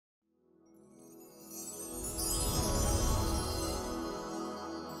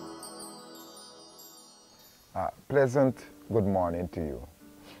Pleasant good morning to you.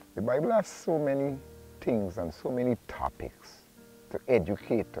 The Bible has so many things and so many topics to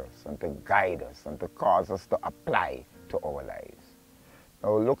educate us and to guide us and to cause us to apply to our lives.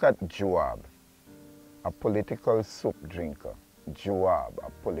 Now look at Joab, a political soup drinker. Joab, a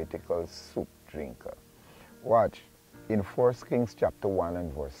political soup drinker. Watch, in 1 Kings chapter 1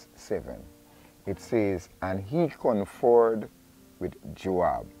 and verse 7, it says, "And he conferred with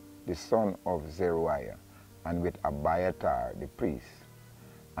Joab, the son of Zeruiah, and with Abiathar the priest,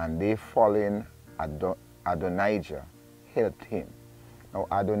 and they fallen Adonijah helped him." Now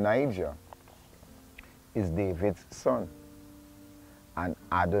Adonijah is David's son, and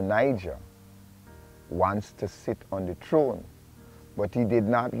Adonijah wants to sit on the throne, but he did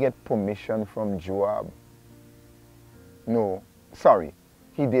not get permission from Joab. No, sorry,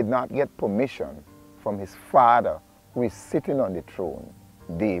 he did not get permission from his father, who is sitting on the throne,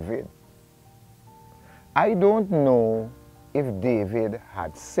 David. I don't know if David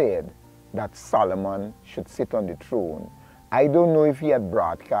had said that Solomon should sit on the throne. I don't know if he had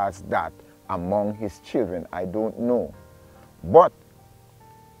broadcast that among his children. I don't know. But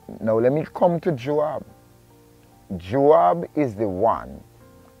now let me come to Joab. Joab is the one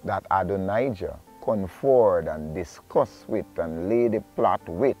that Adonijah conferred and discussed with and laid a plot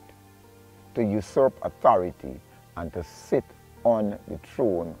with to usurp authority and to sit on the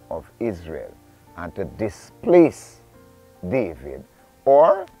throne of Israel and to displace David,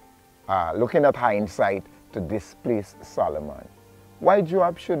 or looking at hindsight, to displace Solomon. Why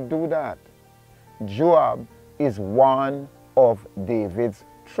Joab should do that? Joab is one of David's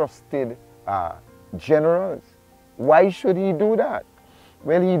trusted generals. Why should he do that?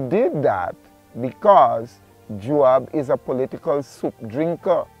 Well, he did that because Joab is a political soup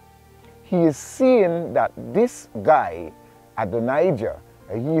drinker. He is seeing that this guy, Adonijah,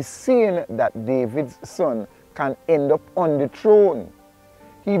 he is seeing that David's son can end up on the throne.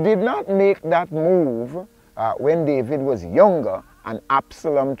 He did not make that move when David was younger and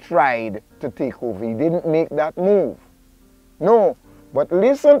Absalom tried to take over. He didn't make that move. No, but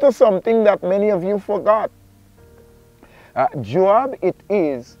listen to something that many of you forgot. Joab it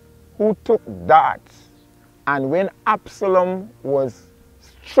is who took darts, and when Absalom was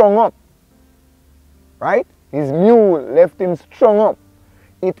strung up, right? His mule left him strung up.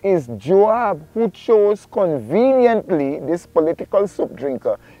 It is Joab who chose conveniently, this political soup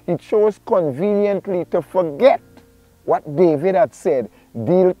drinker, he chose conveniently to forget what David had said.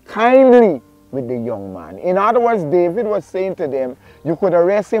 Deal kindly with the young man. In other words, David was saying to them, you could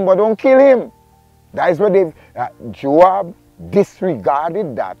arrest him, but don't kill him. That is what Joab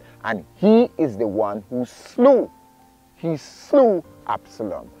disregarded that, and he is the one who slew. He slew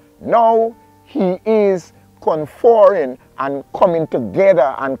Absalom. Now he is conferring and coming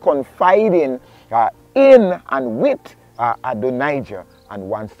together and confiding in and with Adonijah, and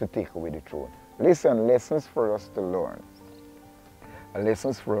wants to take away the throne. Listen, lessons for us to learn.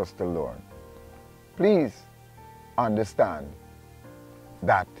 Lessons for us to learn. Please understand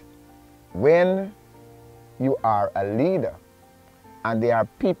that when you are a leader and there are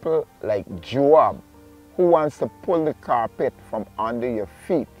people like Joab who wants to pull the carpet from under your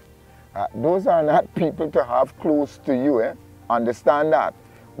feet, those are not people to have close to you. Understand that.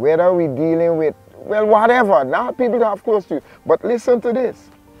 Whether we're dealing with, well, whatever, not people to have close to you. But listen to this.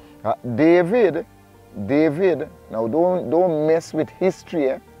 David, now don't mess with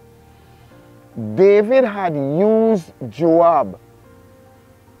history. David had used Joab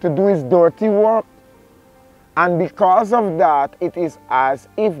to do his dirty work. And because of that, it is as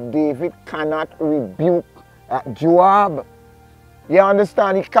if David cannot rebuke Joab. You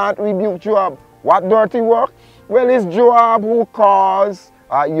understand? He can't rebuke Joab. What dirty work? Well, it's Joab who caused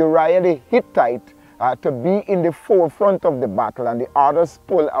Uriah the Hittite to be in the forefront of the battle, and the others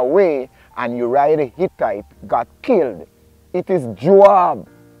pulled away, and Uriah the Hittite got killed. It is Joab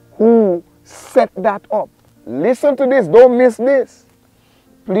who set that up. Listen to this. Don't miss this.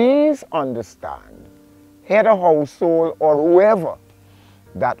 Please understand, head of household or whoever,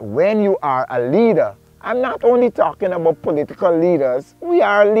 that when you are a leader, I'm not only talking about political leaders, we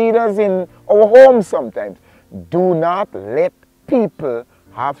are leaders in our homes sometimes. Do not let people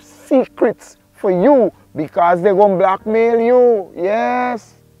have secrets for you because they're going to blackmail you.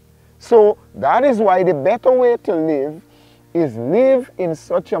 Yes. So that is why the better way to live is live in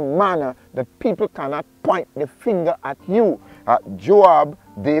such a manner that people cannot point the finger at you. Joab,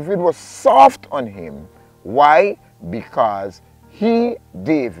 David was soft on him. Why? Because he,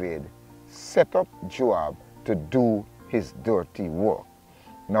 David, set up Joab to do his dirty work.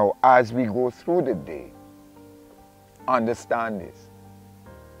 Now, as we go through the day, understand this.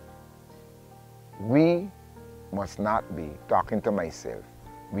 We must not be, talking to myself,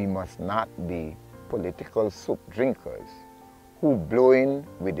 we must not be political soup drinkers who blowing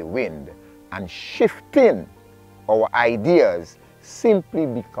with the wind and shifting our ideas simply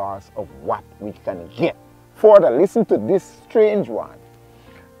because of what we can get. Further, listen to this strange one.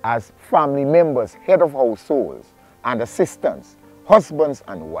 As family members, head of households and assistants, husbands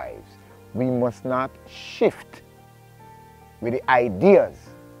and wives, we must not shift with the ideas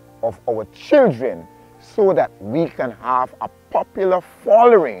of our children so that we can have a popular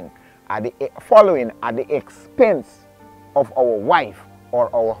following at the expense of our wife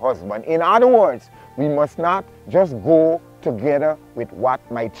or our husband. In other words, we must not just go together with what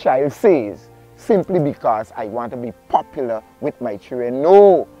my child says simply because I want to be popular with my children.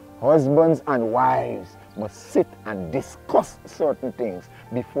 No, husbands and wives must sit and discuss certain things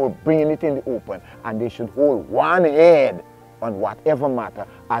before bringing it in the open, and they should hold one head on whatever matter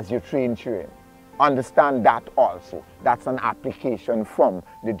as you train children. Understand that also. That's an application from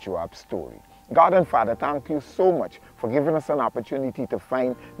the Joab story. God and Father, thank you so much for giving us an opportunity to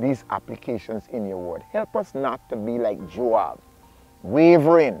find these applications in your word. Help us not to be like Joab,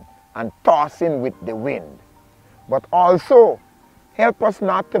 wavering and tossing with the wind. But also, help us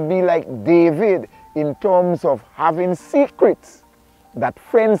not to be like David in terms of having secrets that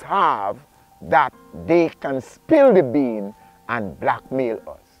friends have that they can spill the bean and blackmail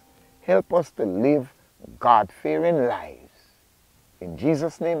us. Help us to live God-fearing lives. In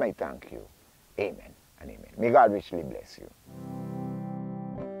Jesus' name I thank you. Amen and amen. May God richly bless you.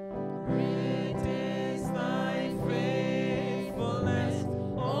 Great is thy faithfulness,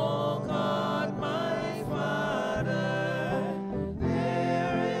 O God my Father.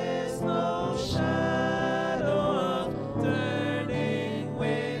 There is no shadow of turning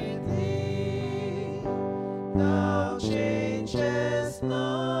with thee. Thou changest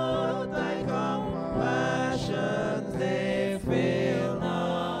not.